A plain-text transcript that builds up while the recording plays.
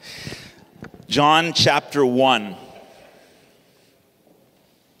John chapter 1,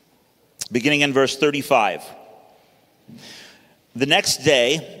 beginning in verse 35. The next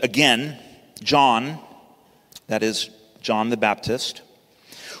day, again, John, that is John the Baptist,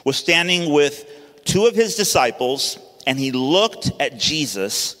 was standing with two of his disciples, and he looked at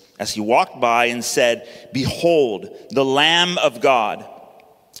Jesus as he walked by and said, "Behold, the Lamb of God."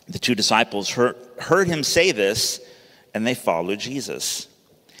 The two disciples heard him say this, and they followed Jesus.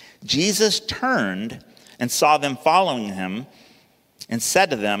 Jesus turned and saw them following him and said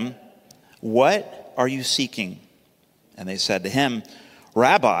to them, "What are you seeking?" And they said to him,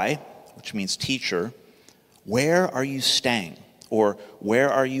 "Rabbi," which means teacher, "where are you staying?" Or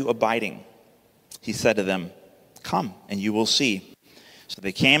 "Where are you abiding?" He said to them, "Come, and you will see." So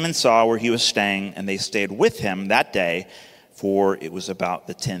they came and saw where he was staying, and they stayed with him that day, for it was about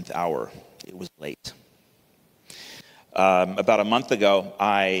the 10th hour. It was late. About a month ago,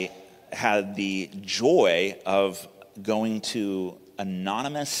 I had the joy of going to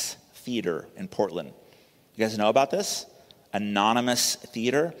Anonymous Theater in Portland. You guys know about this? Anonymous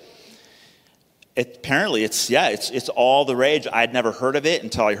Theater. Apparently, it's all the rage. I'd never heard of it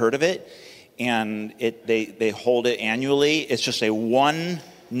until I heard of it, and they hold it annually. It's just a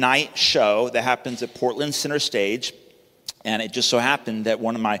one-night show that happens at Portland Center Stage. And it just so happened that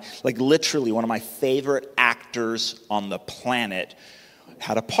literally one of my favorite actors on the planet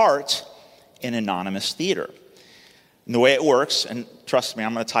had a part in Anonymous Theater. And the way it works, and trust me,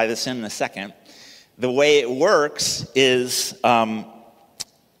 I'm going to tie this in a second. The way it works is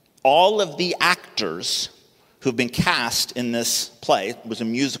all of the actors who've been cast in this play, it was a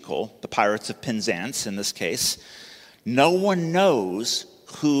musical, The Pirates of Penzance in this case, no one knows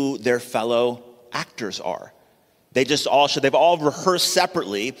who their fellow actors are. They've all rehearsed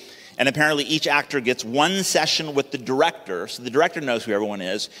separately, and apparently each actor gets one session with the director, so the director knows who everyone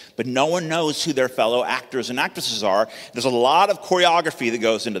is, but no one knows who their fellow actors and actresses are. There's a lot of choreography that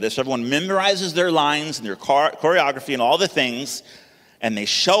goes into this. Everyone memorizes their lines and their choreography and all the things, and they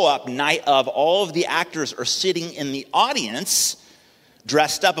show up night of. All of the actors are sitting in the audience,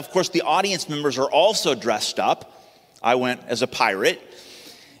 dressed up. Of course, the audience members are also dressed up. I went as a pirate.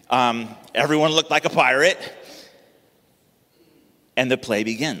 Everyone looked like a pirate. And the play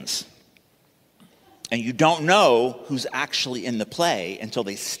begins. And you don't know who's actually in the play until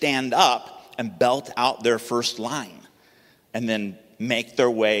they stand up and belt out their first line and then make their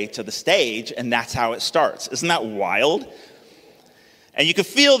way to the stage, and that's how it starts. Isn't that wild? And you can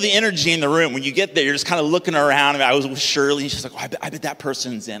feel the energy in the room. When you get there, you're just kind of looking around. I was with Shirley, and she's like, I bet that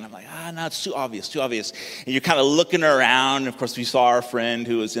person's in. I'm like, no, it's too obvious. And you're kind of looking around. And of course, we saw our friend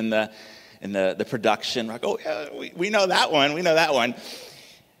who was in the production. We're like, oh, yeah, we know that one.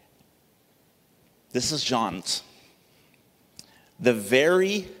 This is John's. The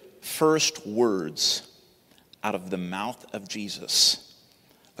very first words out of the mouth of Jesus,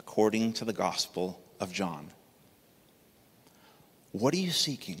 according to the Gospel of John. What are you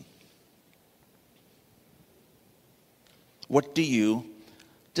seeking? What do you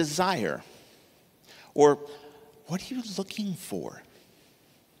desire? Or what are you looking for?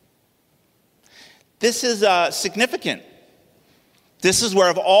 This is significant. This is where,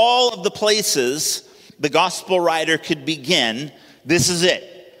 of all of the places the gospel writer could begin, this is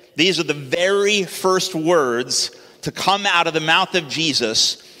it. These are the very first words to come out of the mouth of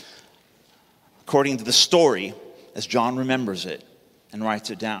Jesus, according to the story, as John remembers it and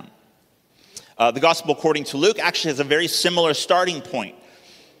writes it down. The gospel according to Luke actually has a very similar starting point.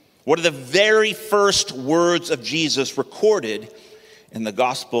 What are the very first words of Jesus recorded in the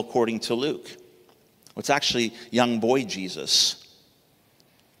gospel according to Luke? Well, it's actually young boy Jesus.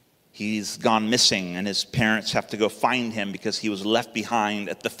 He's gone missing, and his parents have to go find him because he was left behind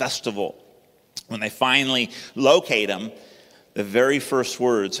at the festival. When they finally locate him, the very first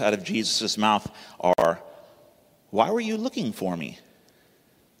words out of Jesus' mouth are, "Why were you looking for me?"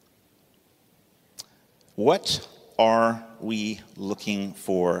 What are we looking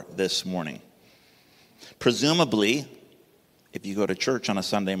for this morning? Presumably, if you go to church on a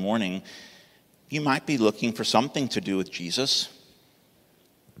Sunday morning, you might be looking for something to do with Jesus.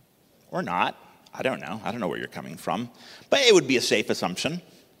 Or not. I don't know. I don't know where you're coming from. But it would be a safe assumption.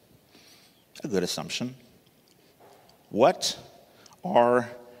 A good assumption. What are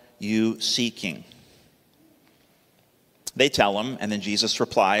you seeking? They tell him, and then Jesus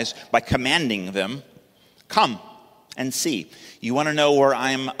replies by commanding them, "Come and see." You want to know where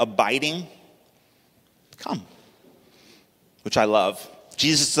I'm abiding? Come. Which I love.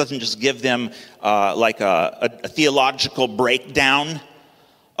 Jesus doesn't just give them like a theological breakdown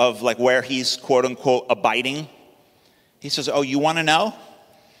of like where he's quote unquote abiding. He says, oh, you want to know?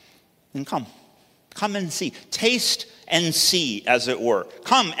 Then come. Come and see. Taste and see, as it were.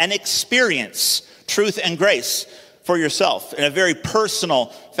 Come and experience truth and grace for yourself in a very personal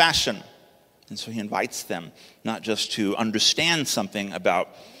fashion. And so he invites them not just to understand something about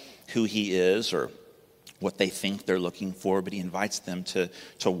who he is or what they think they're looking for, but he invites them to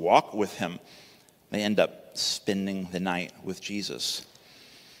walk with him. They end up spending the night with Jesus.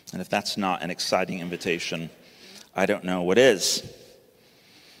 And if that's not an exciting invitation, I don't know what is.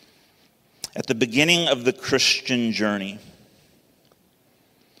 At the beginning of the Christian journey,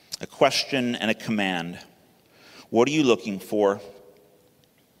 a question and a command. What are you looking for?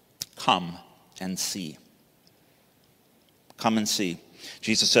 Come and see. Come and see.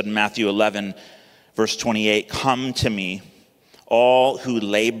 Jesus said in Matthew 11, verse 28, "Come to me, all who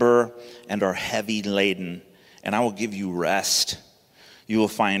labor and are heavy laden, and I will give you rest. You will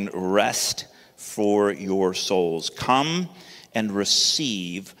find rest for your souls." Come and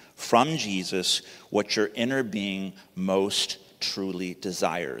receive from Jesus what your inner being most truly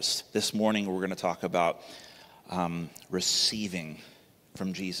desires. This morning we're going to talk about receiving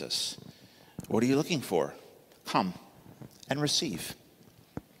from Jesus. What are you looking for? Come and receive.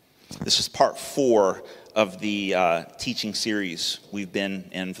 This is part 4 of the teaching series we've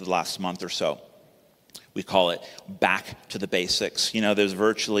been in for the last month or so. We call it Back to the Basics. You know, there's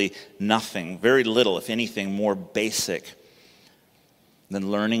virtually nothing, very little, if anything, more basic than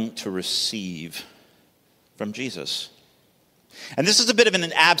learning to receive from Jesus. And this is a bit of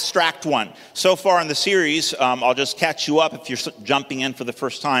an abstract one. So far in the series, I'll just catch you up if you're jumping in for the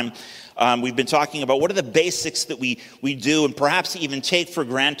first time. We've been talking about what are the basics that we do and perhaps even take for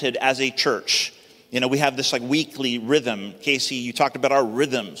granted as a church. You know, we have this like weekly rhythm. Casey, you talked about our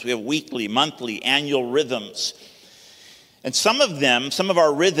rhythms. We have weekly, monthly, annual rhythms. And some of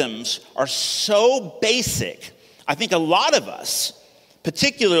our rhythms are so basic. I think a lot of us,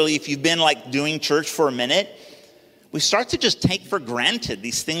 particularly if you've been like doing church for a minute, we start to just take for granted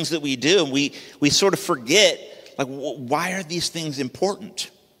these things that we do. And we sort of forget, like, why are these things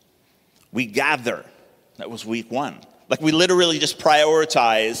important? We gather. That was week 1. Like, we literally just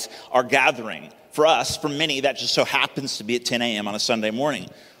prioritize our gathering. For us, for many, that just so happens to be at 10 a.m. on a Sunday morning.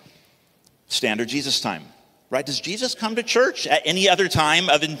 Standard Jesus time, right? Does Jesus come to church at any other time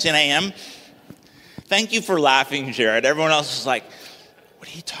other than 10 a.m.? Thank you for laughing, Jared. Everyone else is like, what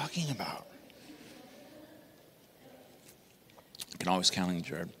are you talking about? You can always count on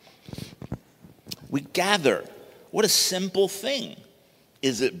Jared. We gather. What a simple thing.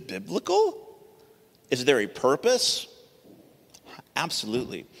 Is it biblical? Is there a purpose?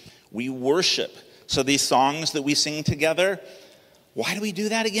 Absolutely. We worship. So these songs that we sing together, why do we do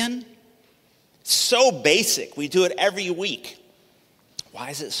that again? It's so basic. We do it every week.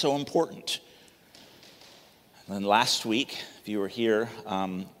 Why is it so important? And then last week, if you were here,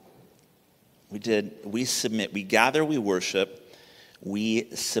 we submit. We gather, we worship, we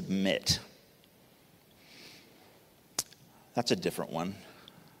submit. That's a different one.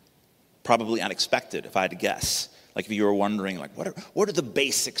 Probably unexpected, if I had to guess. Like if you were wondering, like, what are the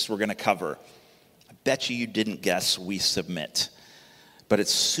basics we're going to cover? I bet you didn't guess we submit. But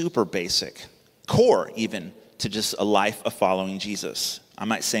it's super basic, core even, to just a life of following Jesus. I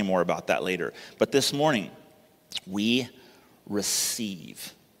might say more about that later. But this morning, we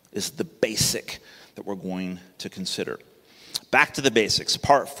receive is the basic that we're going to consider. Back to the basics,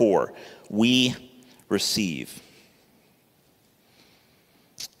 part 4, we receive.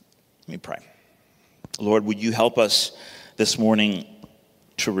 Let me pray. Lord, would you help us this morning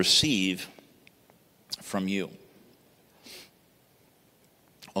to receive from you?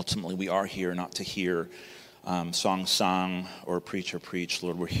 Ultimately, we are here not to hear song sung or preacher preach.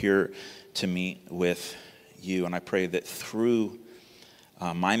 Lord, we're here to meet with you. And I pray that through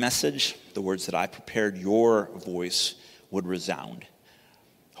my message, the words that I prepared, your voice would resound.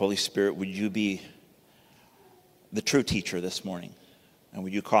 Holy Spirit, would you be the true teacher this morning? And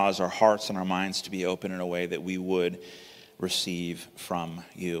would you cause our hearts and our minds to be open in a way that we would receive from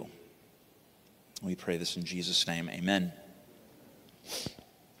you? We pray this in Jesus' name. Amen.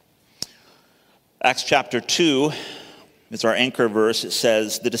 Acts chapter 2 is our anchor verse. It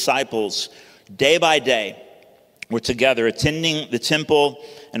says, the disciples, day by day, were together attending the temple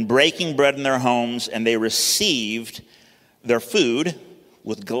and breaking bread in their homes, and they received their food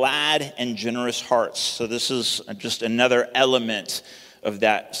with glad and generous hearts. So this is just another element of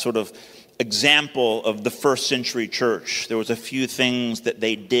that sort of example of the first century church. There was a few things that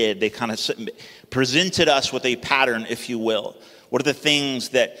they did. They kind of presented us with a pattern, if you will. What are the things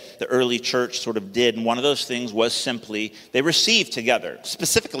that the early church sort of did? And one of those things was simply they received together,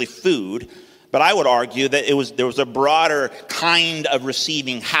 specifically food. But I would argue that there was a broader kind of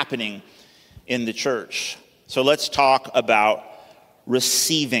receiving happening in the church. So let's talk about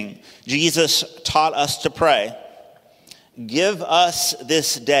receiving. Jesus taught us to pray, "Give us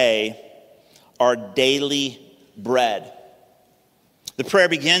this day our daily bread." The prayer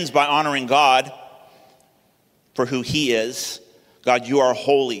begins by honoring God for who he is. God, you are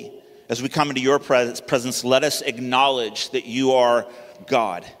holy. As we come into your presence, let us acknowledge that you are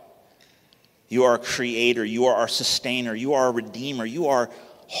God. You are a creator. You are our sustainer. You are a redeemer. You are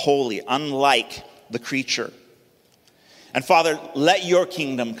holy, unlike the creature. And Father, let your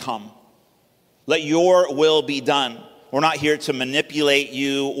kingdom come. Let your will be done. We're not here to manipulate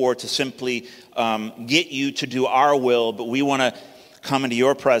you or to simply get you to do our will, but we want to come into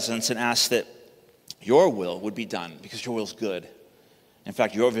your presence and ask that your will would be done, because your will is good. In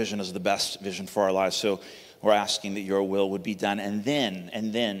fact, your vision is the best vision for our lives. So we're asking that your will would be done. And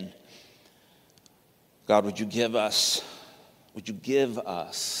then, God, would you give us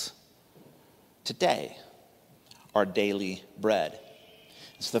today our daily bread?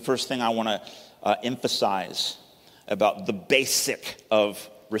 It's the first thing I want to emphasize about the basic of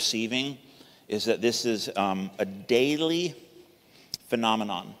receiving, is that this is a daily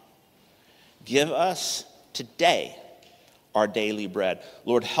phenomenon. Give us today our daily bread.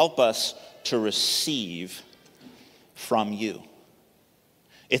 Lord, help us to receive from you.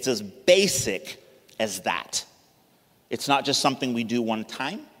 It's as basic as that. It's not just something we do one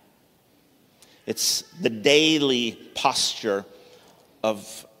time. It's the daily posture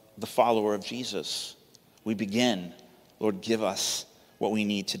of the follower of Jesus. We begin, Lord, give us what we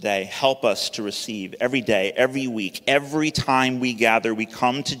need today. Help us to receive every day, every week, every time we gather, we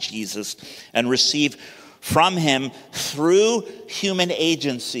come to Jesus and receive from him through human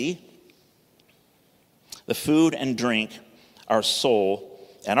agency the food and drink our soul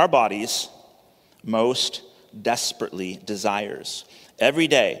and our bodies most desperately desires. Every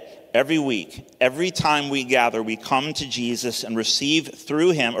day, every week, every time we gather, we come to Jesus and receive through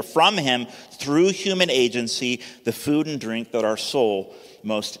him or from him through human agency the food and drink that our soul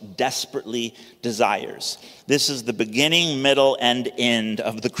most desperately desires. This is the beginning, middle, and end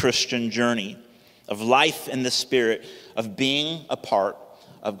of the Christian journey, of life in the Spirit, of being a part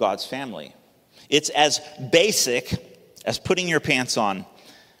of God's family. It's as basic as putting your pants on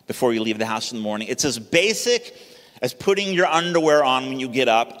before you leave the house in the morning. It's as basic as putting your underwear on when you get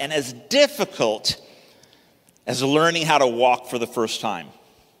up, and as difficult as learning how to walk for the first time.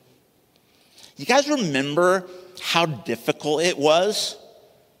 You guys remember how difficult it was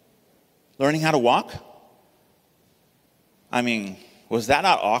learning how to walk? I mean, was that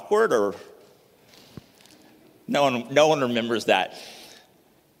not awkward? Or no one remembers that.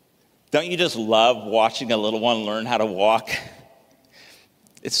 Don't you just love watching a little one learn how to walk?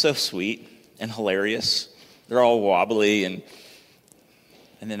 It's so sweet and hilarious. They're all wobbly, and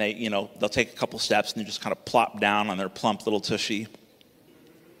then they'll take a couple steps and they just kind of plop down on their plump little tushy.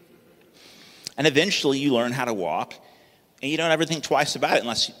 And eventually you learn how to walk, and you don't ever think twice about it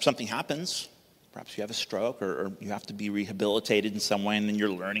unless something happens. Perhaps you have a stroke, or you have to be rehabilitated in some way, and then you're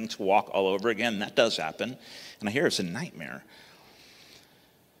learning to walk all over again. That does happen, and I hear it's a nightmare.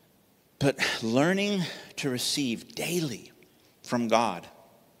 But learning to receive daily from God,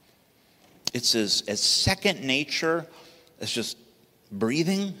 it's as second nature as just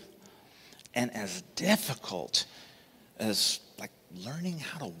breathing, and as difficult as like learning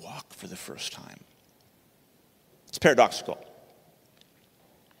how to walk for the first time. It's paradoxical.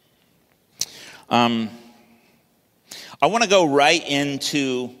 I want to go right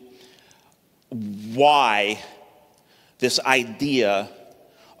into why this idea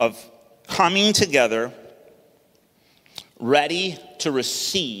of coming together, ready to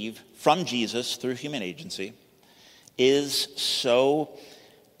receive from Jesus through human agency, is so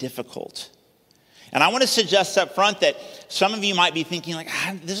difficult. And I want to suggest up front that some of you might be thinking, like,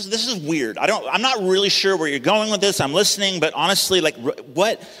 this is weird. I'm not really sure where you're going with this. I'm listening, but honestly, like,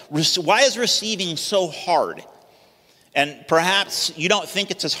 why is receiving so hard? And perhaps you don't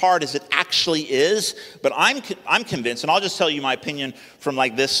think it's as hard as it actually is, but I'm convinced, and I'll just tell you my opinion from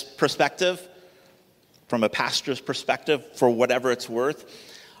like this perspective, from a pastor's perspective, for whatever it's worth.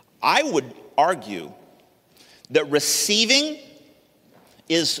 I would argue that receiving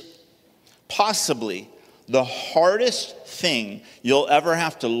is possibly the hardest thing you'll ever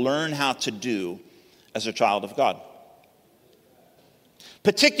have to learn how to do as a child of God,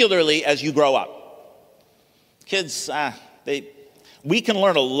 particularly as you grow up. Kids, we can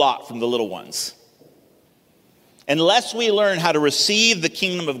learn a lot from the little ones. Unless we learn how to receive the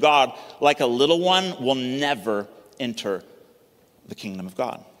kingdom of God like a little one, we'll never enter the kingdom of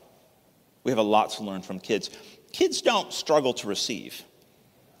God. We have a lot to learn from kids. Kids don't struggle to receive.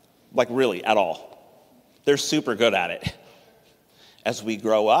 Like really, at all. They're super good at it. As we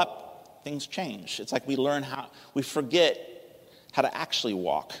grow up, things change. It's like we forget how to actually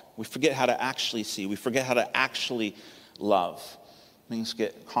walk. We forget how to actually see. We forget how to actually love. Things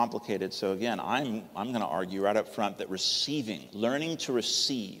get complicated. So again, I'm going to argue right up front that learning to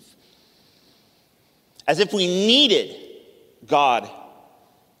receive, as if we needed God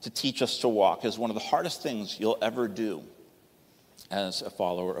to teach us to walk, is one of the hardest things you'll ever do as a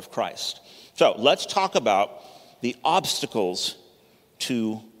follower of Christ. So let's talk about the obstacles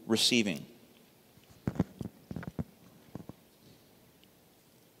to receiving.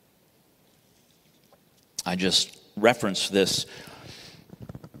 I just referenced this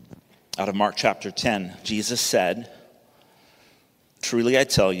out of Mark chapter 10. Jesus said, "Truly I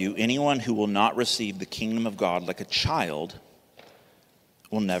tell you, anyone who will not receive the kingdom of God like a child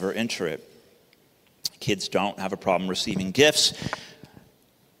will never enter it." Kids don't have a problem receiving gifts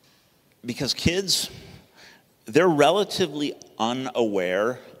because kids, they're relatively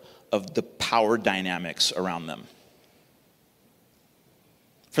unaware of the power dynamics around them.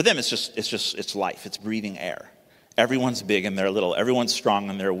 For them, it's life. It's breathing air. Everyone's big and they're little. Everyone's strong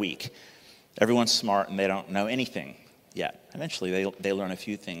and they're weak. Everyone's smart and they don't know anything yet. Eventually, they learn a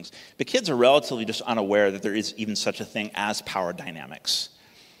few things. But kids are relatively just unaware that there is even such a thing as power dynamics.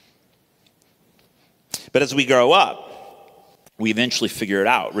 But as we grow up, we eventually figure it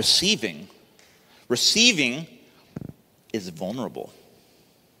out. Receiving is vulnerable.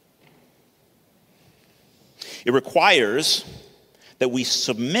 It requires that we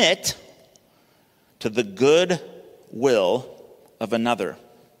submit to the good will of another.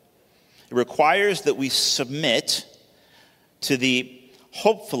 It requires that we submit to the,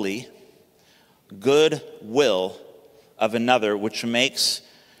 hopefully, good will of another, which makes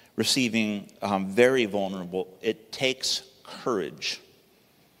receiving very vulnerable. It takes courage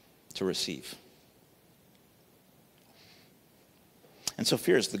to receive. And so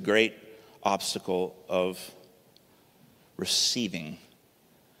fear is the great obstacle of receiving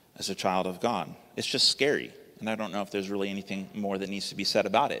as a child of God. It's just scary. And I don't know if there's really anything more that needs to be said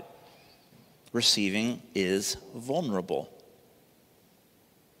about it. Receiving is vulnerable.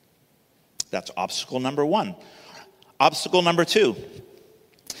 That's obstacle number one. Obstacle number two.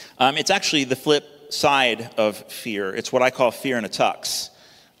 It's actually the flip side of fear. It's what I call fear in a tux.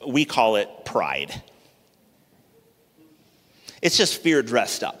 We call it pride. It's just fear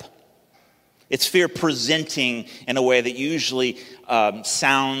dressed up. It's fear presenting in a way that usually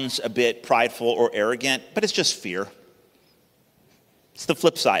sounds a bit prideful or arrogant, but it's just fear. It's the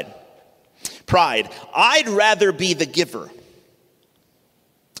flip side. Pride. I'd rather be the giver.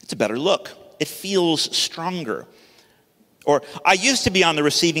 It's a better look. It feels stronger. Or, I used to be on the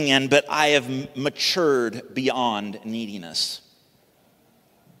receiving end, but I have matured beyond neediness.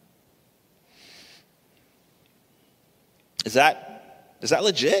 Is that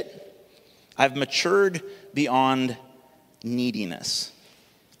legit? I've matured beyond neediness.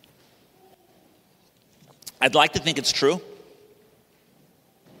 I'd like to think it's true.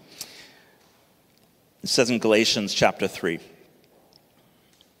 It says in Galatians chapter 3.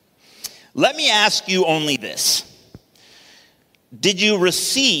 Let me ask you only this. Did you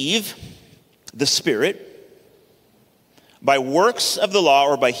receive the Spirit by works of the law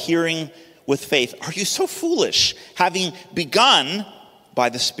or by hearing with faith? Are you so foolish? Having begun by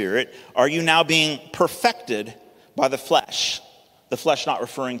the Spirit, are you now being perfected by the flesh? The flesh not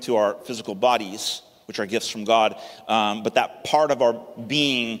referring to our physical bodies, which are gifts from God, but that part of our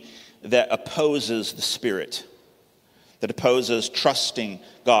being that opposes the Spirit, that opposes trusting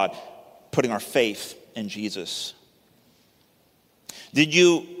God, putting our faith in Jesus. Did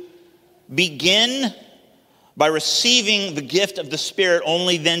you begin by receiving the gift of the Spirit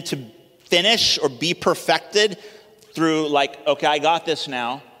only then to finish or be perfected through like, okay, I got this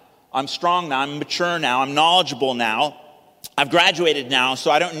now. I'm strong now. I'm mature now. I'm knowledgeable now. I've graduated now, so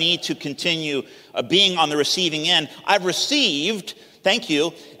I don't need to continue being on the receiving end. I've received, thank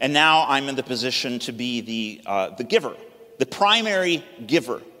you, and now I'm in the position to be the giver, the primary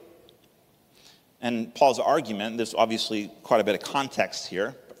giver. And Paul's argument, there's obviously quite a bit of context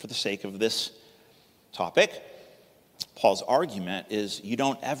here, but for the sake of this topic, Paul's argument is you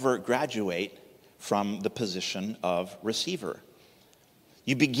don't ever graduate from the position of receiver.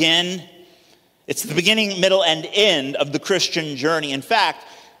 You begin, it's the beginning, middle, and end of the Christian journey. In fact,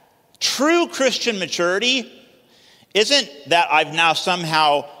 true Christian maturity isn't that I've now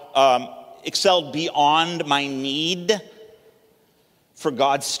somehow excelled beyond my need for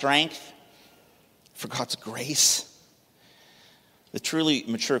God's strength, for God's grace. The truly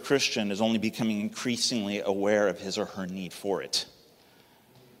mature Christian is only becoming increasingly aware of his or her need for it.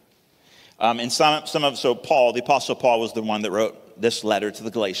 So Paul, the Apostle Paul, was the one that wrote this letter to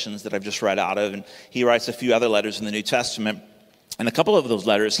the Galatians that I've just read out of, and he writes a few other letters in the New Testament. And a couple of those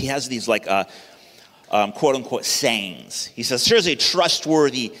letters, he has these quote-unquote sayings. He says, here's a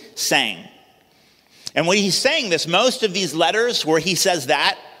trustworthy saying. And when he's saying this, most of these letters where he says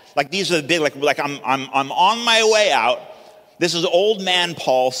that, like these are the big, like I'm on my way out. This is old man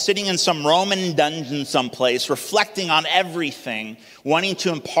Paul sitting in some Roman dungeon someplace, reflecting on everything, wanting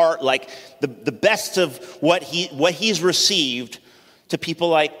to impart like the best of what he's received to people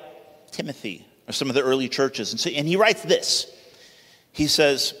like Timothy or some of the early churches. And he writes this. He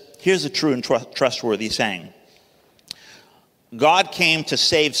says, here's a true and trustworthy saying. God came to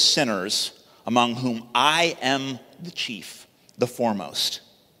save sinners, among whom I am the chief, the foremost.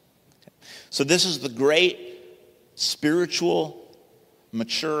 So this is the great spiritual,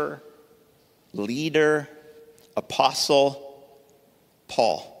 mature, leader, apostle,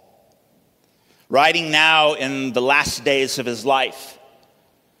 Paul, writing now in the last days of his life.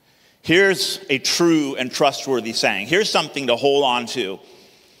 Here's a true and trustworthy saying. Here's something to hold on to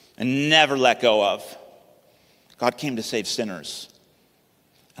and never let go of. God came to save sinners,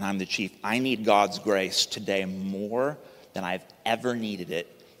 and I'm the chief. I need God's grace today more than I've ever needed it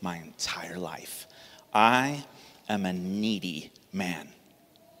my entire life. I am a needy man.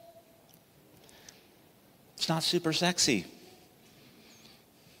 It's not super sexy.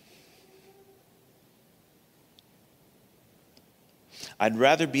 I'd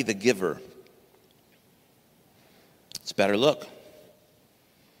rather be the giver. It's a better look.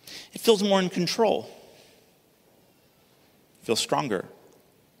 It feels more in control. It feels stronger.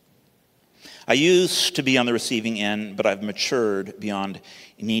 I used to be on the receiving end, but I've matured beyond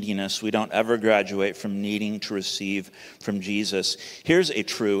neediness. We don't ever graduate from needing to receive from Jesus. Here's a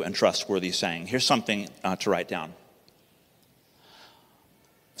true and trustworthy saying. Here's something to write down.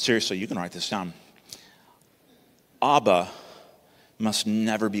 Seriously, you can write this down. Abba must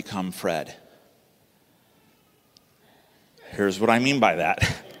never become Fred. Here's what I mean by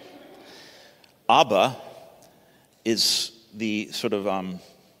that. Abba is the sort of,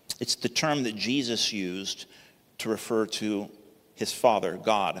 it's the term that Jesus used to refer to his father,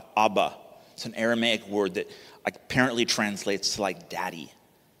 God, Abba. It's an Aramaic word that apparently translates to like daddy.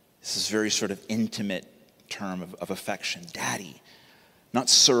 This is a very sort of intimate term of affection, daddy. Not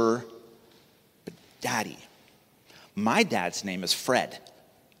sir, but daddy. My dad's name is Fred.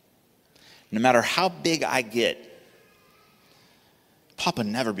 No matter how big I get, Papa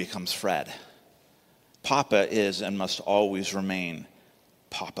never becomes Fred. Papa is and must always remain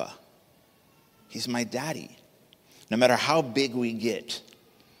Papa. He's my daddy. No matter how big we get,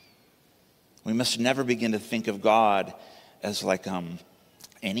 we must never begin to think of God as like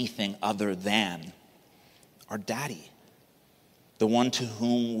anything other than our daddy. The one to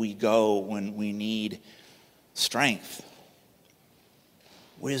whom we go when we need strength,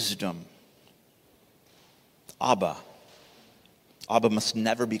 wisdom. Abba. Abba must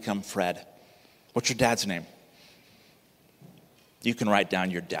never become Fred. What's your dad's name? You can write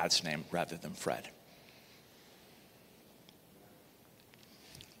down your dad's name rather than Fred.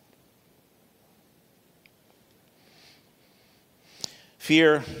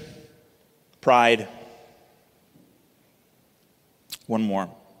 Fear, pride. One more.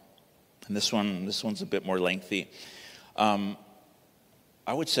 And this one's a bit more lengthy. I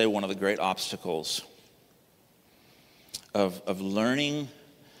would say one of the great obstacles of learning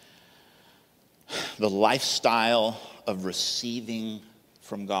the lifestyle of receiving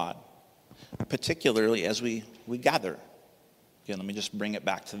from God, particularly as we gather. Again, let me just bring it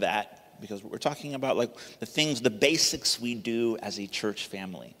back to that, because we're talking about like the basics we do as a church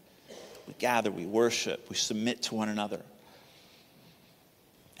family. We gather, we worship, we submit to one another,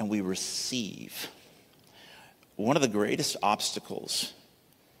 and we receive. One of the greatest obstacles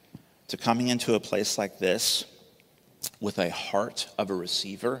to coming into a place like this with a heart of a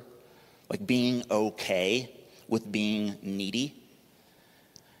receiver, like being okay with being needy,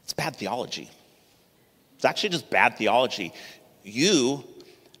 it's bad theology. It's actually just bad theology. You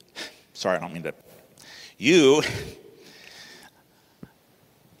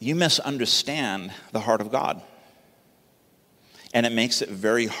misunderstand the heart of God. And it makes it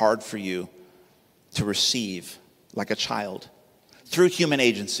very hard for you to receive like a child. Through human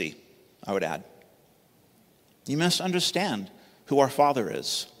agency, I would add. You misunderstand who our Father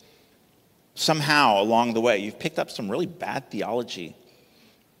is. Somehow along the way, you've picked up some really bad theology.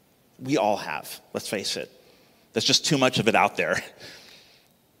 We all have, let's face it. There's just too much of it out there.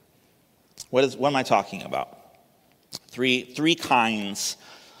 What am I talking about? Three kinds.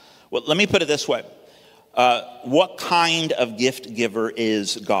 Well, let me put it this way. what kind of gift giver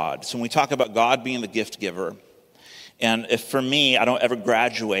is God? So when we talk about God being the gift giver, and if for me, I don't ever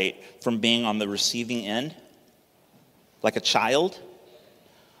graduate from being on the receiving end, like a child,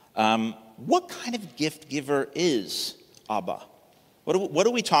 what kind of gift giver is Abba? What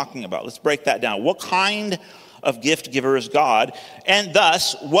are we talking about? Let's break that down. What kind of gift giver is God? And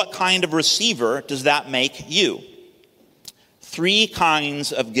thus, what kind of receiver does that make you? 3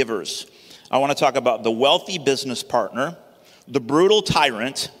 kinds of givers. I want to talk about the wealthy business partner, the brutal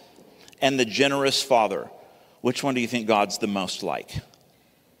tyrant, and the generous father. Which one do you think God's the most like?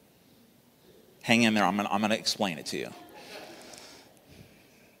 Hang in there, I'm going to explain it to you.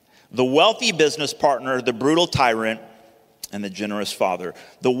 The wealthy business partner, the brutal tyrant, and the generous father.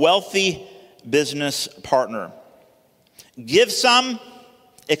 The wealthy business partner. Give some,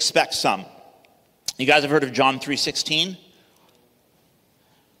 expect some. You guys have heard of John 3:16?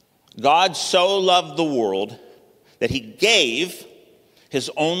 God so loved the world that he gave his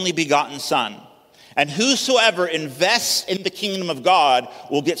only begotten son. And whosoever invests in the kingdom of God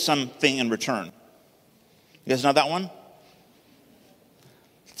will get something in return. You guys know that one?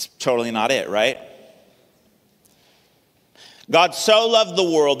 It's totally not it, right? God so loved the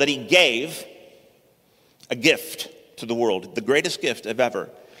world that he gave a gift to the world, the greatest gift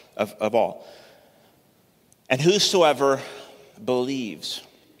of all. And whosoever believes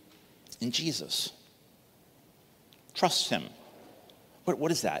in Jesus, trusts him.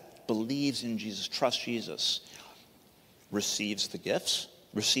 What is that? Believes in Jesus, trusts Jesus, receives the gifts,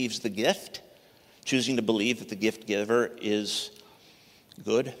 receives the gift, choosing to believe that the gift giver is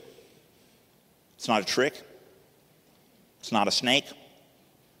good. It's not a trick. It's not a snake.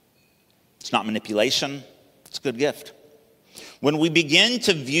 It's not manipulation. It's a good gift. When we begin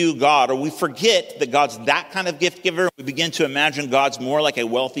to view God, or we forget that God's that kind of gift giver, we begin to imagine God's more like a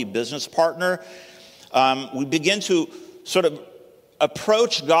wealthy business partner, we begin to sort of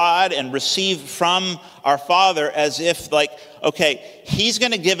approach God and receive from our Father as if like, okay, he's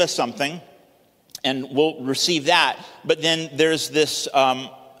going to give us something and we'll receive that. But then there's there's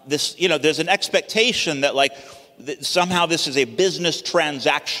an expectation that like somehow this is a business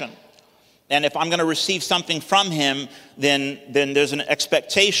transaction. And if I'm going to receive something from him, then there's an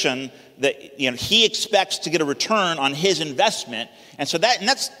expectation that he expects to get a return on his investment. And so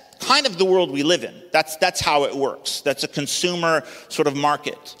that's kind of the world we live in. That's how it works. That's a consumer sort of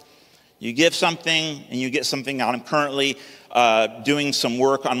market. You give something and you get something out. I'm currently doing some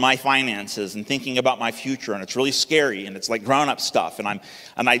work on my finances and thinking about my future, and it's really scary, and it's like grown-up stuff. And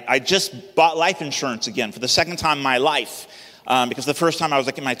I just bought life insurance again for the second time in my life. Because the first time I was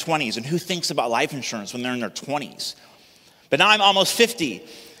like in my 20s, and who thinks about life insurance when they're in their 20s? But now I'm almost 50,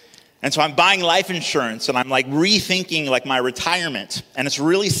 and so I'm buying life insurance, and I'm like rethinking like my retirement, and it's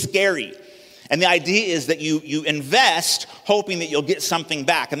really scary. And the idea is that you invest hoping that you'll get something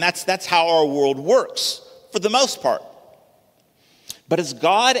back, and that's how our world works for the most part. But is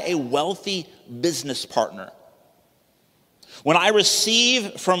God a wealthy business partner? When I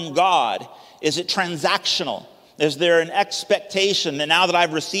receive from God, is it transactional? Is there an expectation that now that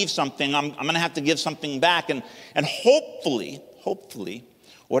I've received something, I'm going to have to give something back? And hopefully,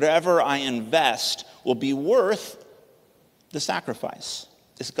 whatever I invest will be worth the sacrifice.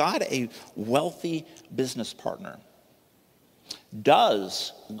 Is God a wealthy business partner?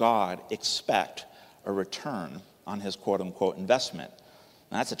 Does God expect a return on his quote-unquote investment?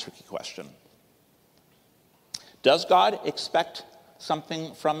 Now, that's a tricky question. Does God expect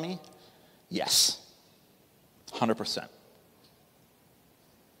something from me? Yes. 100%.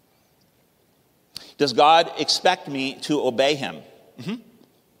 Does God expect me to obey him? Mm-hmm.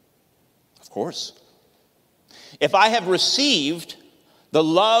 Of course. If I have received the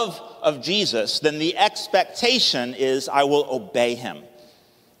love of Jesus, then the expectation is I will obey him.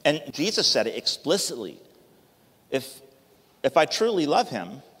 And Jesus said it explicitly. If I truly love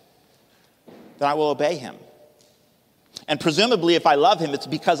him, then I will obey him. And presumably if I love him, it's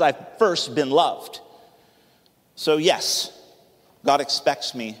because I've first been loved. So yes, God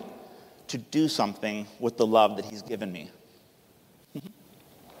expects me to do something with the love that he's given me.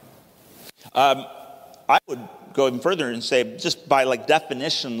 I would go even further and say, just by like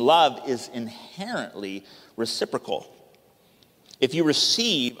definition, love is inherently reciprocal. If you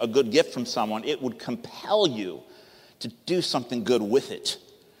receive a good gift from someone, it would compel you to do something good with it.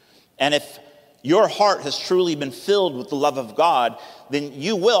 And if your heart has truly been filled with the love of God, then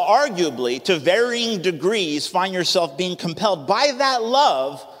you will arguably, to varying degrees, find yourself being compelled by that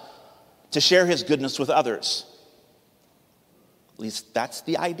love to share his goodness with others. At least that's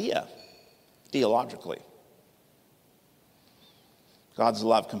the idea, theologically. God's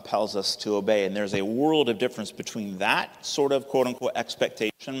love compels us to obey. And there's a world of difference between that sort of quote-unquote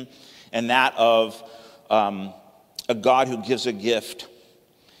expectation and that of a God who gives a gift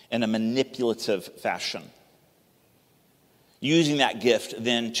in a manipulative fashion, using that gift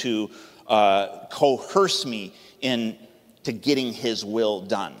then to coerce me into getting his will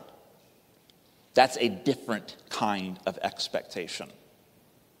done. That's a different kind of expectation.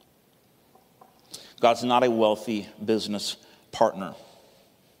 God's not a wealthy business partner.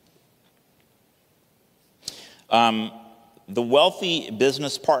 The wealthy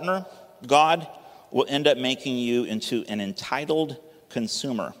business partner, God, will end up making you into an entitled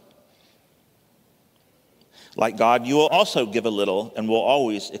consumer. Like God, you will also give a little and will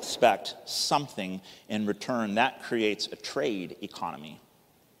always expect something in return. That creates a trade economy.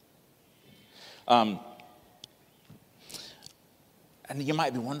 And you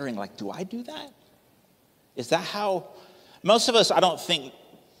might be wondering, like, do I do that? Is that how most of us, I don't think,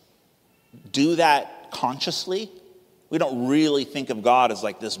 do that consciously? We don't really think of God as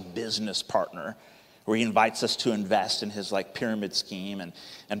like this business partner where he invites us to invest in his like pyramid scheme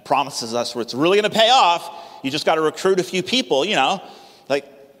and promises us where it's really going to pay off. You just got to recruit a few people, you know. Like,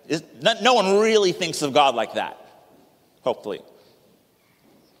 no one really thinks of God like that, hopefully.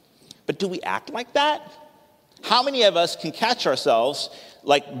 But do we act like that? How many of us can catch ourselves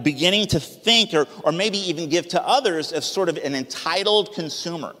like beginning to think or maybe even give to others as sort of an entitled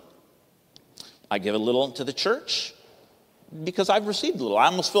consumer? I give a little to the church because I've received a little. I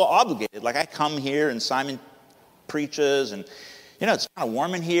almost feel obligated. Like I come here and Simon preaches and, you know, it's kind of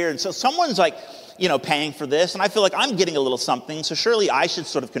warm in here. And so someone's like, you know, paying for this. And I feel like I'm getting a little something. So surely I should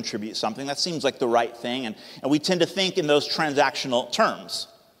sort of contribute something. That seems like the right thing. And we tend to think in those transactional terms,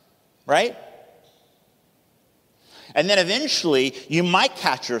 right? And then eventually you might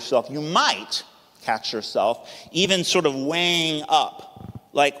catch yourself even sort of weighing up.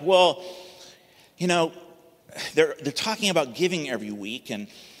 Like, well, you know, they're talking about giving every week, and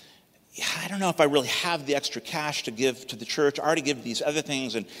I don't know if I really have the extra cash to give to the church. I already give these other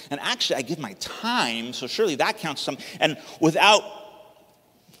things, and actually I give my time, so surely that counts some. And without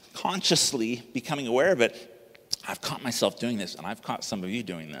consciously becoming aware of it, I've caught myself doing this, and I've caught some of you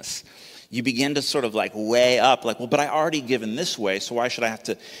doing this. You begin to sort of like weigh up, like, well, but I already given this way, so why should I have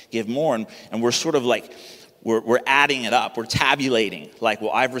to give more? And we're sort of like, we're adding it up. We're tabulating. Like, well,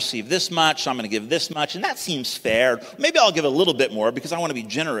 I've received this much, so I'm going to give this much, and that seems fair. Maybe I'll give a little bit more because I want to be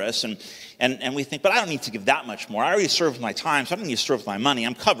generous. And we think, but I don't need to give that much more. I already served with my time, so I don't need to serve with my money.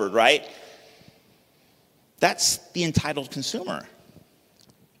 I'm covered, right? That's the entitled consumer.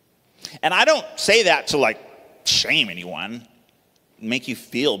 And I don't say that to, like, shame anyone, make you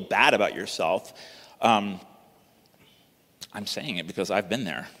feel bad about yourself. I'm saying it because I've been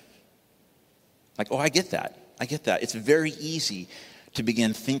there. Like, oh, I get that. It's very easy to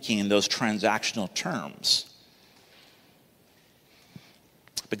begin thinking in those transactional terms.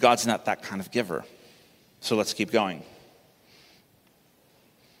 But God's not that kind of giver. So let's keep going.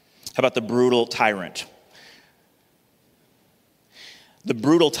 How about the brutal tyrant? The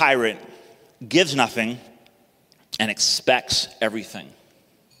brutal tyrant gives nothing and expects everything.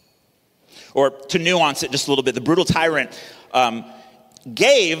 Or to nuance it just a little bit, the brutal tyrant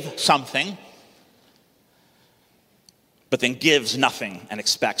gave something, but then gives nothing and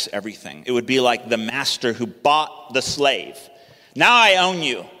expects everything. It would be like the master who bought the slave. Now I own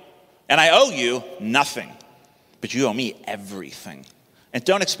you, and I owe you nothing, but you owe me everything. And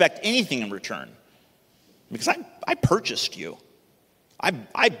don't expect anything in return, because I purchased you.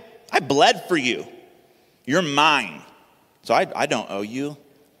 I bled for you. You're mine. So I don't owe you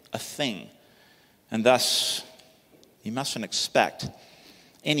a thing. And thus, you mustn't expect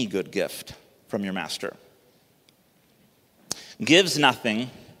any good gift from your master. Gives nothing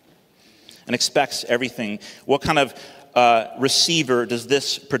and expects everything. What kind of receiver does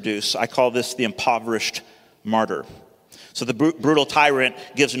this produce? I call this the impoverished martyr. So the brutal tyrant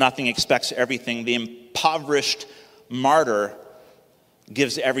gives nothing, expects everything. The impoverished martyr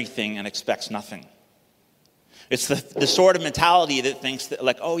gives everything and expects nothing. It's the sort of mentality that thinks that,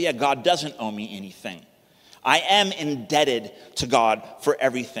 like, oh yeah, God doesn't owe me anything. I am indebted to God for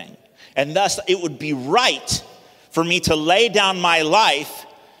everything. And thus it would be right for me to lay down my life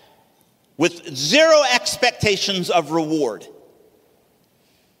with zero expectations of reward.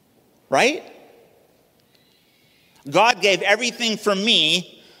 Right? God gave everything for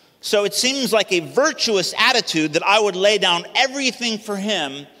me, so it seems like a virtuous attitude that I would lay down everything for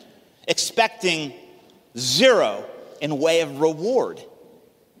him, expecting zero in way of reward.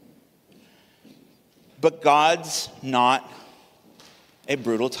 But God's not a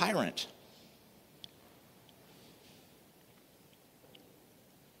brutal tyrant.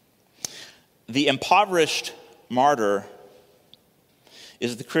 The impoverished martyr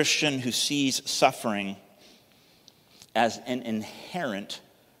is the Christian who sees suffering as an inherent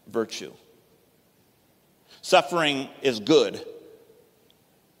virtue. Suffering is good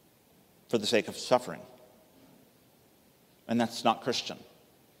for the sake of suffering. And that's not Christian.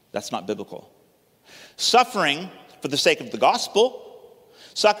 That's not biblical. Suffering for the sake of the gospel,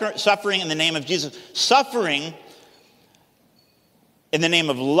 suffering in the name of Jesus, suffering in the name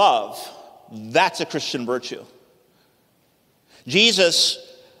of love, that's a Christian virtue.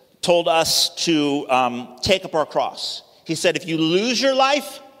 Jesus told us to take up our cross. He said, if you lose your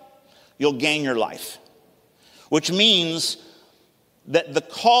life, you'll gain your life. Which means that the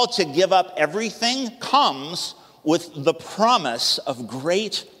call to give up everything comes with the promise of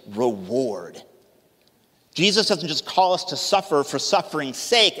great reward. Jesus doesn't just call us to suffer for suffering's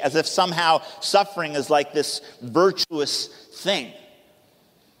sake, as if somehow suffering is like this virtuous thing.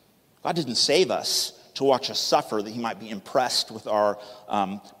 God didn't save us to watch us suffer, that he might be impressed with our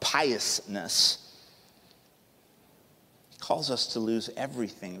piousness. He calls us to lose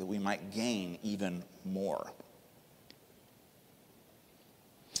everything that we might gain even more.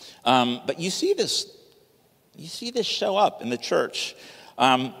 But you see this show up in the church.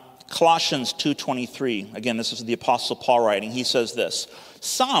 Colossians 2:23. Again, this is the Apostle Paul writing. He says this: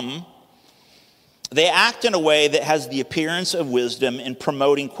 some, they act in a way that has the appearance of wisdom in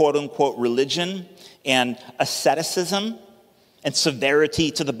promoting quote-unquote religion and asceticism and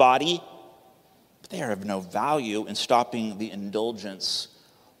severity to the body, but they are of no value in stopping the indulgence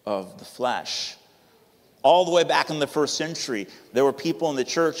of the flesh. All the way back in the first century, there were people in the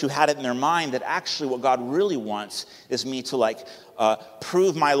church who had it in their mind that actually what God really wants is me to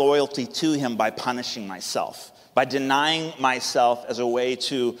prove my loyalty to him by punishing myself, by denying myself as a way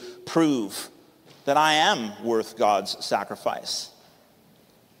to prove that I am worth God's sacrifice.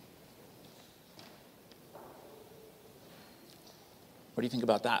 What do you think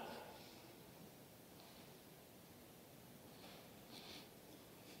about that?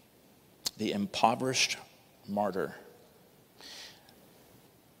 The impoverished martyr.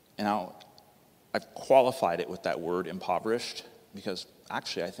 And now, I've qualified it with that word, impoverished, because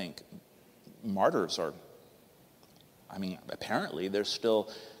actually I think martyrs are, apparently there's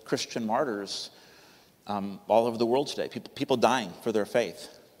still Christian martyrs all over the world today. People dying for their faith,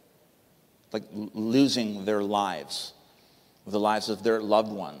 like losing their lives, or the lives of their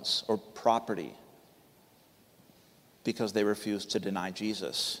loved ones or property, because they refuse to deny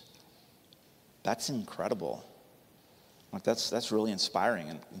Jesus. That's incredible. That's really inspiring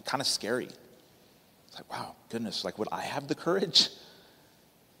and kind of scary. It's like, wow, goodness, would I have the courage?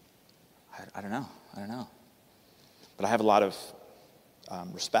 I don't know. But I have a lot of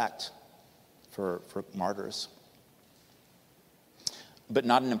respect for martyrs. But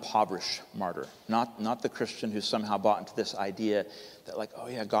not an impoverished martyr. Not the Christian who somehow bought into this idea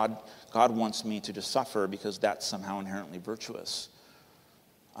that God wants me to just suffer because that's somehow inherently virtuous.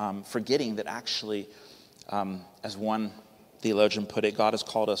 Forgetting that actually, as one theologian put it, God has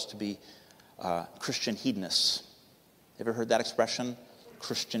called us to be Christian hedonists. Ever heard that expression?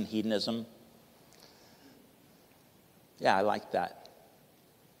 Christian hedonism? Yeah, I like that.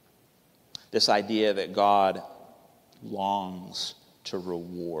 This idea that God longs to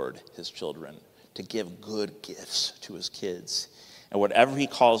reward his children, to give good gifts to his kids. And whatever he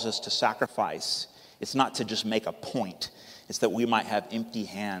calls us to sacrifice, it's not to just make a point. It's that we might have empty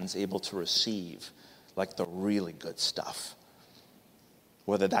hands able to receive the really good stuff.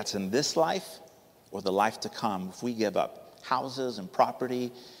 Whether that's in this life or the life to come, if we give up houses and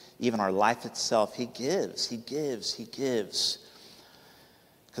property, even our life itself, he gives.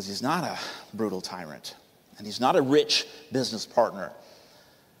 Because he's not a brutal tyrant. And he's not a rich business partner.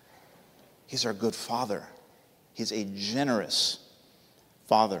 He's our good father. He's a generous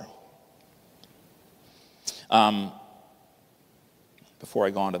father. Before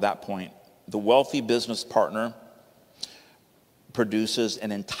I go on to that point, the wealthy business partner produces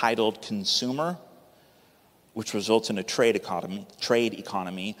an entitled consumer, which results in a trade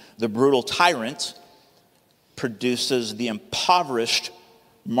economy. The brutal tyrant produces the impoverished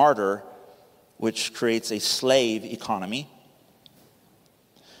martyr, which creates a slave economy.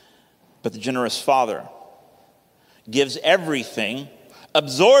 But the generous father gives everything,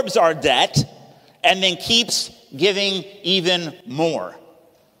 absorbs our debt, and then keeps giving even more.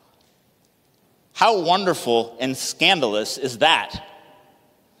 How wonderful and scandalous is that?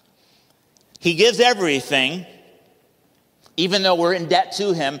 He gives everything, even though we're in debt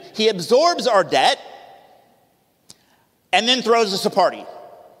to him. He absorbs our debt and then throws us a party.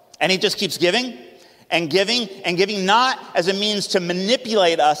 And he just keeps giving And giving not as a means to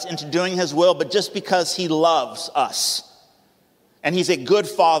manipulate us into doing his will, but just because he loves us. And he's a good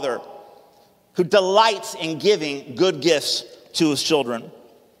father who delights in giving good gifts to his children.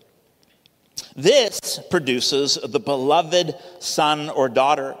 This produces the beloved son or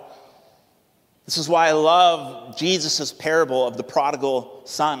daughter. This is why I love Jesus' parable of the prodigal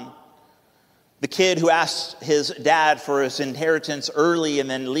son. The kid who asks his dad for his inheritance early and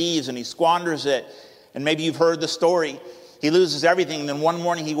then leaves and he squanders it. And maybe you've heard the story. He loses everything, and then one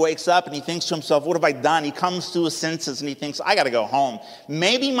morning he wakes up and he thinks to himself, what have I done? He comes to his senses and he thinks, I got to go home.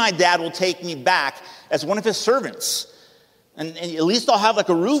 Maybe my dad will take me back as one of his servants. And at least I'll have like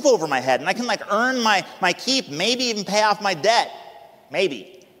a roof over my head, and I can like earn my keep, maybe even pay off my debt.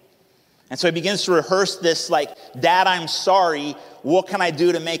 Maybe. And so he begins to rehearse this like, Dad, I'm sorry. What can I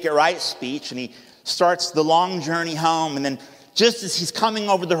do to make it right speech? And he starts the long journey home, and then just as he's coming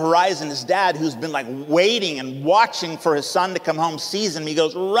over the horizon, his dad, who's been like waiting and watching for his son to come home, sees him. He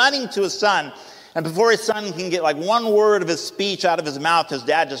goes running to his son. And before his son can get like one word of his speech out of his mouth, his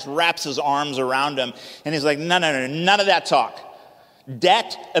dad just wraps his arms around him. And he's like, no, none of that talk.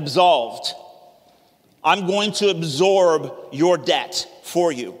 Debt absolved. I'm going to absorb your debt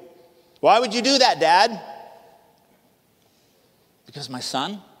for you. Why would you do that, Dad? Because my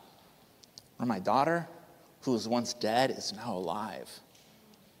son or my daughter, who was once dead, is now alive.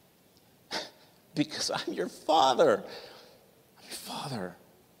 Because I'm your father. I'm your father.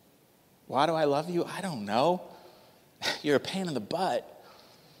 Why do I love you? I don't know. You're a pain in the butt.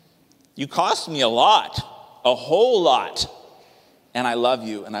 You cost me a lot, a whole lot. And I love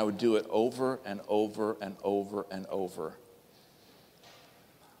you, and I would do it over and over and over and over.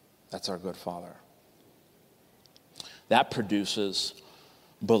 That's our good Father. That produces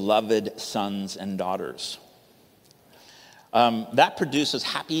beloved sons and daughters. That produces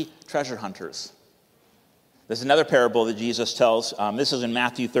happy treasure hunters. There's another parable that Jesus tells. This is in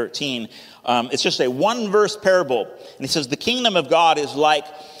Matthew 13. It's just a one-verse parable. And he says, the kingdom of God is like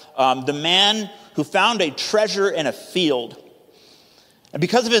the man who found a treasure in a field. And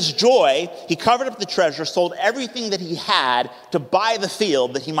because of his joy, he covered up the treasure, sold everything that he had to buy the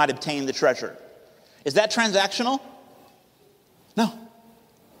field that he might obtain the treasure. Is that transactional? No.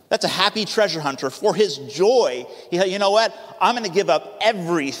 That's a happy treasure hunter. For his joy, he said, you know what? I'm going to give up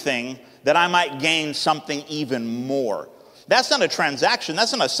everything that I might gain something even more. That's not a transaction.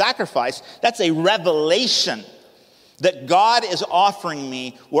 That's not a sacrifice. That's a revelation that God is offering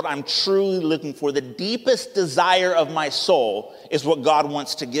me what I'm truly looking for. The deepest desire of my soul is what God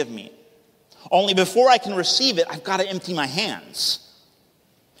wants to give me. Only before I can receive it, I've got to empty my hands.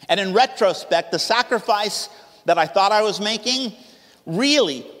 And in retrospect, the sacrifice that I thought I was making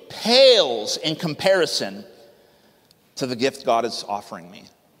really pales in comparison to the gift God is offering me.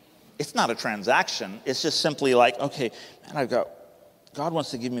 It's not a transaction. It's just simply like, okay, man, God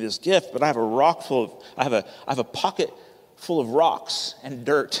wants to give me this gift, but I have a pocket full of rocks and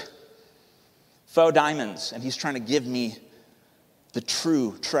dirt, faux diamonds, and he's trying to give me the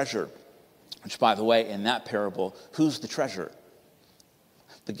true treasure. Which, by the way, in that parable, who's the treasure?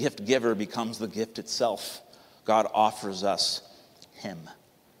 The gift giver becomes the gift itself. God offers us him.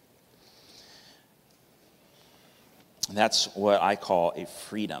 And that's what I call a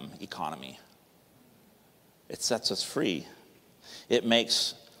freedom economy. It sets us free. It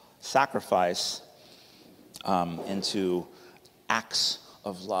makes sacrifice into acts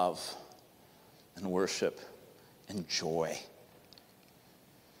of love and worship and joy.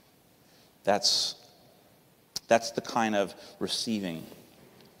 That's the kind of receiving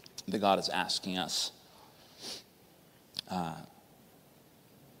that God is asking us to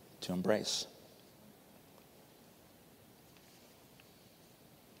embrace.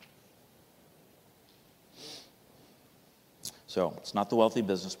 So it's not the wealthy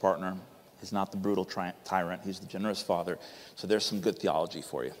business partner. He's not the brutal tyrant. He's the generous father. So there's some good theology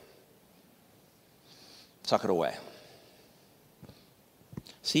for you. Tuck it away.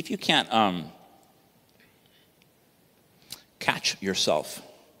 See if you can't catch yourself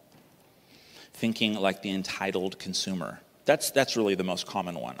thinking like the entitled consumer. That's really the most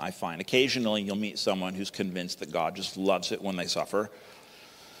common one, I find. Occasionally you'll meet someone who's convinced that God just loves it when they suffer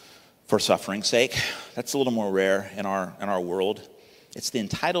for suffering's sake. That's a little more rare in our world. It's the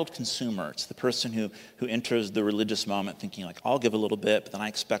entitled consumer. It's the person who enters the religious moment thinking like, I'll give a little bit, but then I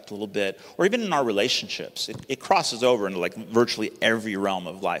expect a little bit. Or even in our relationships, it crosses over into like virtually every realm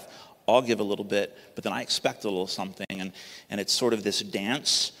of life. I'll give a little bit, but then I expect a little something. And it's sort of this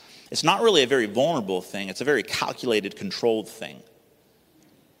dance. It's not really a very vulnerable thing. It's a very calculated, controlled thing.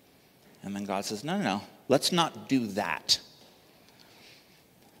 And then God says, no, let's not do that.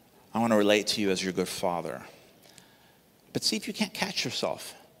 I want to relate to you as your good father. But see if you can't catch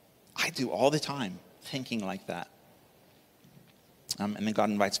yourself. I do all the time, thinking like that. And then God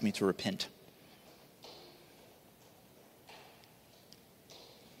invites me to repent.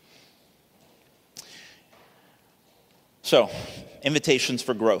 So, invitations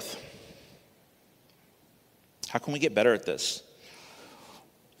for growth. How can we get better at this?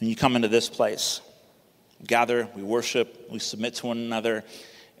 When you come into this place, we gather, we worship, we submit to one another,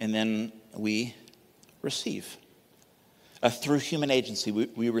 and then we receive. Through human agency,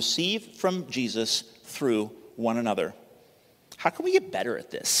 we receive from Jesus through one another. How can we get better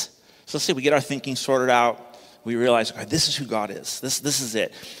at this? So let's say we get our thinking sorted out. We realize, okay, this is who God is. This is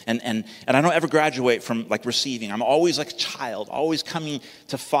it. And I don't ever graduate from like receiving. I'm always like a child, always coming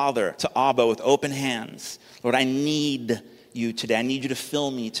to Father, to Abba with open hands. Lord, I need you today. I need you to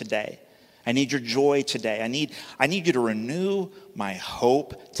fill me today. I need your joy today. I need you to renew my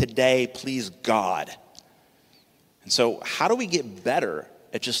hope today, please, God. And so how do we get better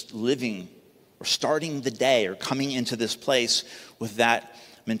at just living or starting the day or coming into this place with that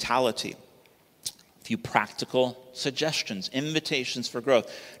mentality? A few practical suggestions, invitations for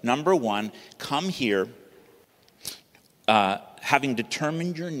growth. Number one, come here having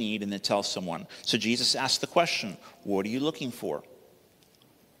determined your need and then tell someone. So Jesus asked the question, what are you looking for?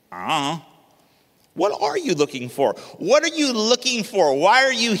 What are you looking for? What are you looking for? Why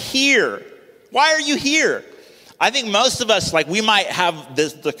are you here? Why are you here? I think most of us, like, we might have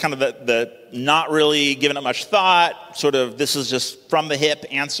the kind of the not really giving it much thought, sort of this is just from the hip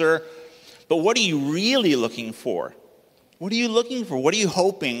answer. But what are you really looking for? What are you looking for? What are you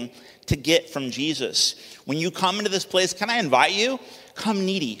hoping to get from Jesus? When you come into this place, can I invite you? Come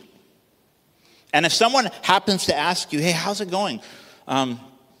needy. And if someone happens to ask you, hey, how's it going? I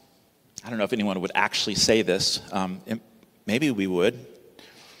don't know if anyone would actually say this. Maybe we would.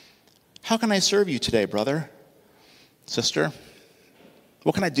 How can I serve you today, brother? Sister,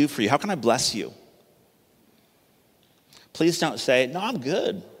 what can I do for you? How can I bless you? Please don't say, no, I'm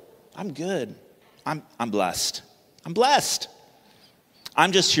good. I'm good. I'm blessed. I'm blessed.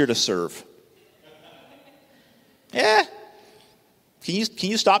 I'm just here to serve. Yeah. Can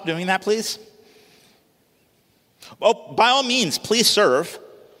you stop doing that, please? Well, by all means, please serve.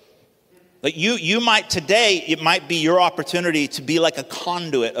 Like you might today, it might be your opportunity to be like a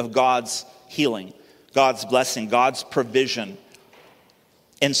conduit of God's healing, God's blessing, God's provision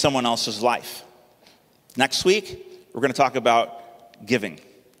in someone else's life. Next week, we're going to talk about giving.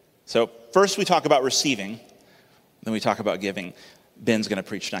 So first we talk about receiving, then we talk about giving. Ben's going to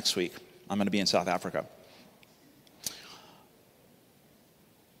preach next week. I'm going to be in South Africa.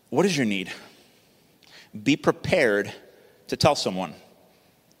 What is your need? Be prepared to tell someone.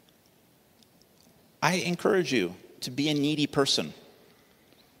 I encourage you to be a needy person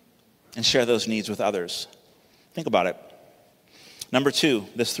and share those needs with others. Think about it. Number two,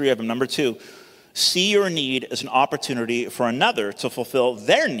 there's three of them. Number two, see your need as an opportunity for another to fulfill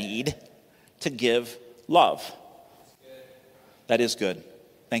their need to give love. That is good.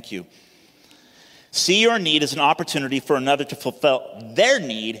 Thank you. See your need as an opportunity for another to fulfill their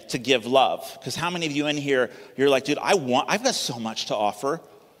need to give love. Because how many of you in here, you're like, dude, I've got so much to offer.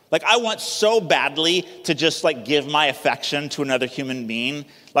 Like, I want so badly to just like give my affection to another human being.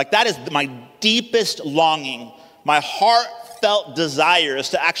 Like, that is my deepest longing. My heartfelt desire is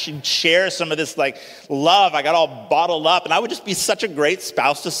to actually share some of this like love. I got all bottled up, and I would just be such a great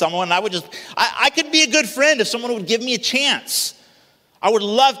spouse to someone. I could be a good friend if someone would give me a chance. I would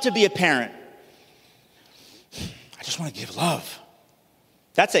love to be a parent. I just want to give love.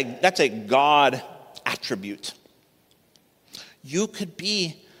 That's a God attribute. You could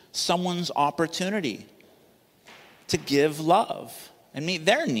be someone's opportunity to give love and meet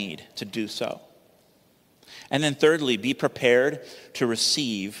their need to do so. And then thirdly, be prepared to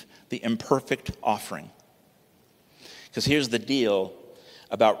receive the imperfect offering. Because here's the deal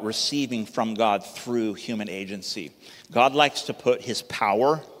about receiving from God through human agency. God likes to put his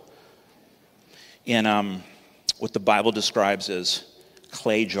power in what the Bible describes as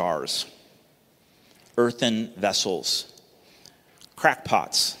clay jars, earthen vessels,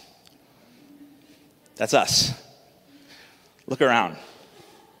 crackpots. That's us. Look around.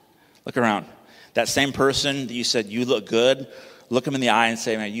 Look around. That same person that you said, you look good, look him in the eye and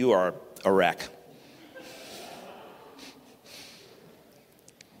say, man, you are a wreck.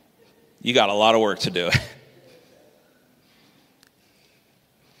 You got a lot of work to do.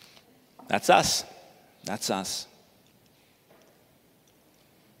 That's us. That's us.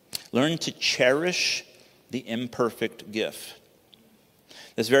 Learn to cherish the imperfect gift.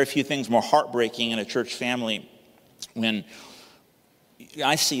 There's very few things more heartbreaking in a church family when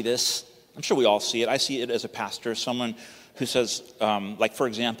I see this. I'm sure we all see it. I see it as a pastor, someone who says, like, for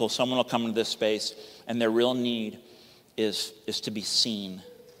example, someone will come into this space and their real need is to be seen.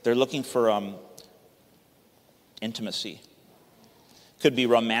 They're looking for intimacy. Could be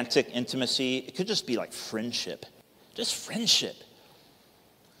romantic intimacy. It could just be like friendship. Just friendship.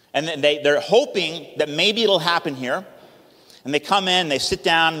 And then they're hoping that maybe it'll happen here. And they come in, they sit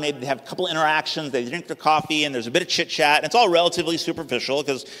down, maybe they have a couple interactions, they drink their coffee, and there's a bit of chit-chat. And it's all relatively superficial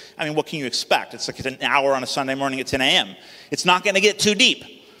because, I mean, what can you expect? It's like an hour on a Sunday morning at 10 a.m. It's not going to get too deep.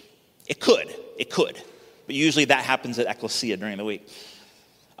 It could. But usually that happens at Ecclesia during the week.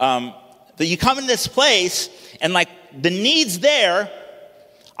 But you come into this place, and like the need's there.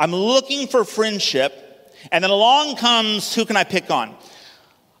 I'm looking for friendship. And then along comes, who can I pick on?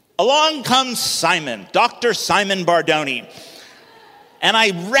 Along comes Simon, Dr. Simon Bardoni. And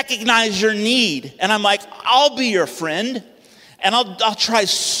I recognize your need. And I'm like, I'll be your friend. And I'll try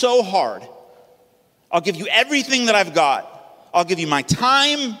so hard. I'll give you everything that I've got. I'll give you my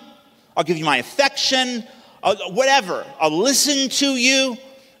time. I'll give you my affection. Whatever. I'll listen to you.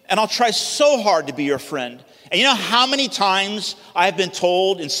 And I'll try so hard to be your friend. And you know how many times I've been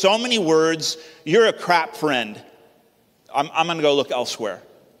told in so many words, you're a crap friend. I'm going to go look elsewhere.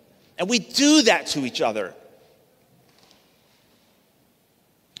 And we do that to each other.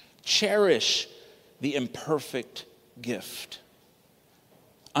 Cherish the imperfect gift.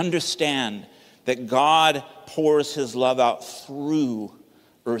 Understand that God pours his love out through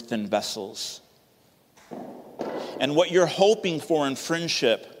earthen vessels. And what you're hoping for in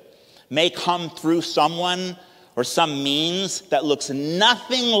friendship may come through someone or some means that looks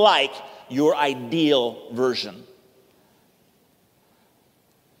nothing like your ideal version.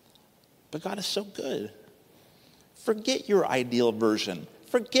 But God is so good. Forget your ideal version.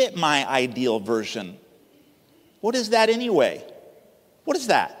 Forget my ideal version. What is that anyway? What is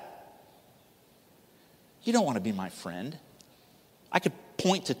that? You don't want to be my friend. I could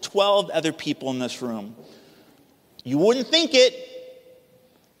point to 12 other people in this room. You wouldn't think it,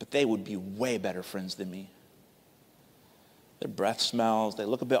 but they would be way better friends than me. Their breath smells. They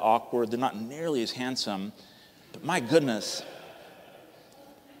look a bit awkward. They're not nearly as handsome. But my goodness.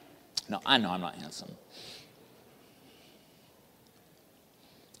 No, I know I'm not handsome.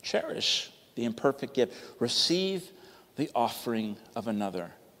 Cherish the imperfect gift. Receive the offering of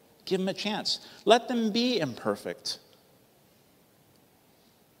another. Give them a chance. Let them be imperfect.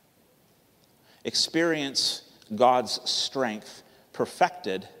 Experience God's strength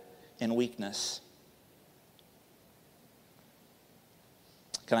perfected in weakness.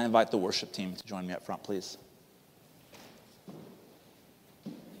 Can I invite the worship team to join me up front, please?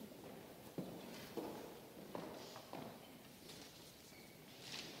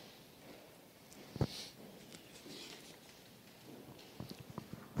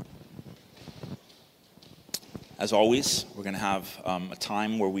 As always, we're going to have a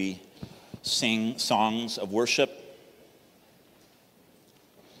time where we sing songs of worship.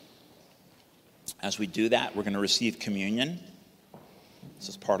 As we do that, we're going to receive communion. This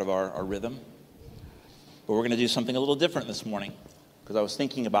is part of our rhythm. But we're going to do something a little different this morning, because I was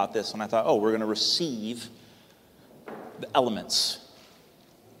thinking about this and I thought, we're going to receive the elements.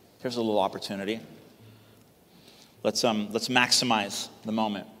 Here's a little opportunity. Let's maximize the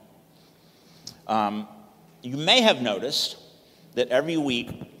moment. You may have noticed that every week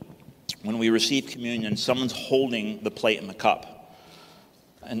when we receive communion, someone's holding the plate and the cup.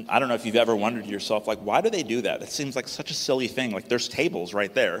 And I don't know if you've ever wondered to yourself, like, why do they do that? It seems like such a silly thing. Like, there's tables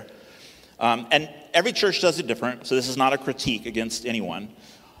right there. And every church does it different, so this is not a critique against anyone.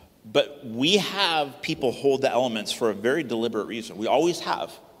 But we have people hold the elements for a very deliberate reason. We always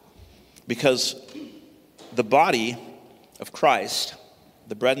have. Because the body of Christ,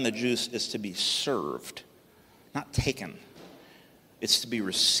 the bread and the juice, is to be served, not taken. It's to be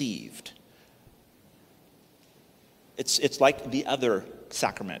received. It's like the other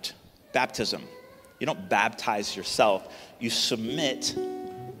sacrament, baptism. You don't baptize yourself. You submit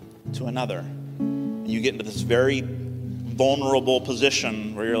to another. And you get into this very vulnerable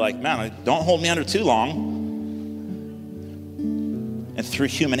position where you're like, man, don't hold me under too long. And through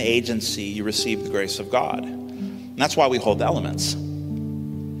human agency, you receive the grace of God. And that's why we hold the elements.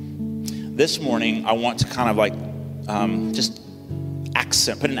 This morning, I want to kind of like just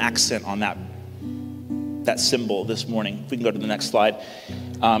put an accent on that symbol this morning. If we can go to the next slide.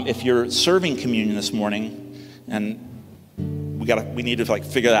 If you're serving communion this morning, and we need to like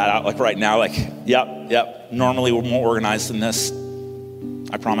figure that out like right now. Like, yep. Normally we're more organized than this.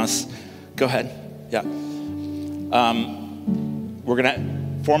 I promise. Go ahead. Yeah. We're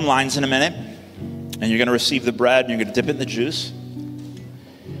gonna form lines in a minute, and you're gonna receive the bread, and you're gonna dip it in the juice.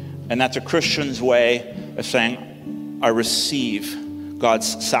 And that's a Christian's way of saying, I receive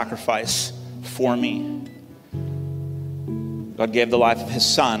God's sacrifice for me. God gave the life of his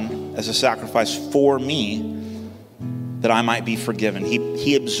son as a sacrifice for me that I might be forgiven.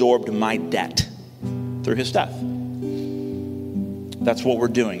 He absorbed my debt through his death. That's what we're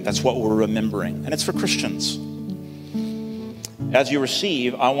doing. That's what we're remembering. And it's for Christians. As you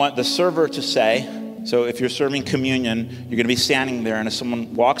receive, I want the server to say, so if you're serving communion, you're going to be standing there, and if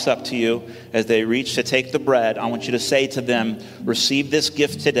someone walks up to you as they reach to take the bread, I want you to say to them, receive this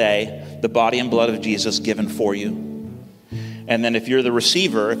gift today, the body and blood of Jesus given for you. And then if you're the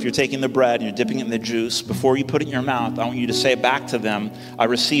receiver, if you're taking the bread and you're dipping it in the juice, before you put it in your mouth, I want you to say back to them, I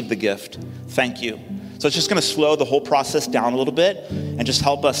received the gift. Thank you. So it's just going to slow the whole process down a little bit and just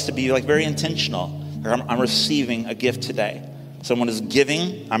help us to be like very intentional. I'm receiving a gift today. Someone is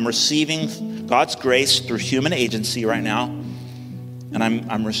giving. I'm receiving God's grace through human agency right now, and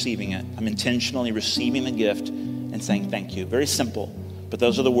I'm receiving it. I'm intentionally receiving the gift and saying thank you. Very simple. But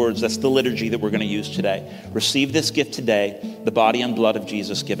those are the words, that's the liturgy that we're going to use today. Receive this gift today, the body and blood of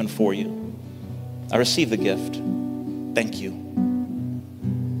Jesus given for you. I receive the gift. Thank you.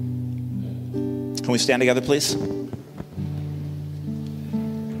 Can we stand together, please?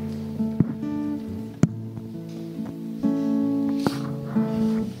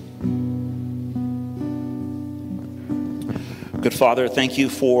 Good Father, thank you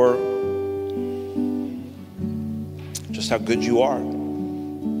for just how good you are.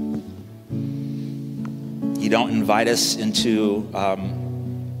 You don't invite us into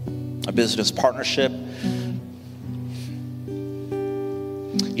a business partnership.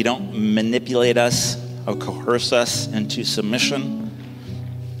 You don't manipulate us or coerce us into submission.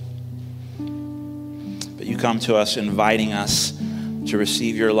 But you come to us inviting us to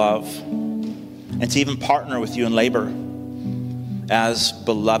receive your love and to even partner with you in labor as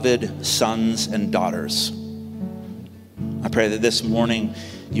beloved sons and daughters. I pray that this morning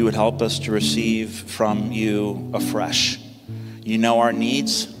you would help us to receive from you afresh. You know our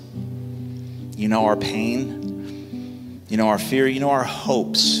needs. You know our pain. You know our fear. You know our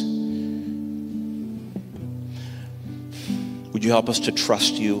hopes. Would you help us to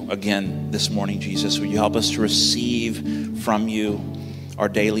trust you again this morning, Jesus? Would you help us to receive from you our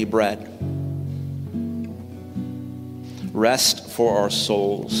daily bread? Rest for our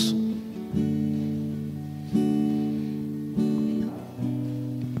souls.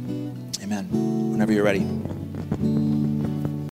 Amen. Whenever you're ready.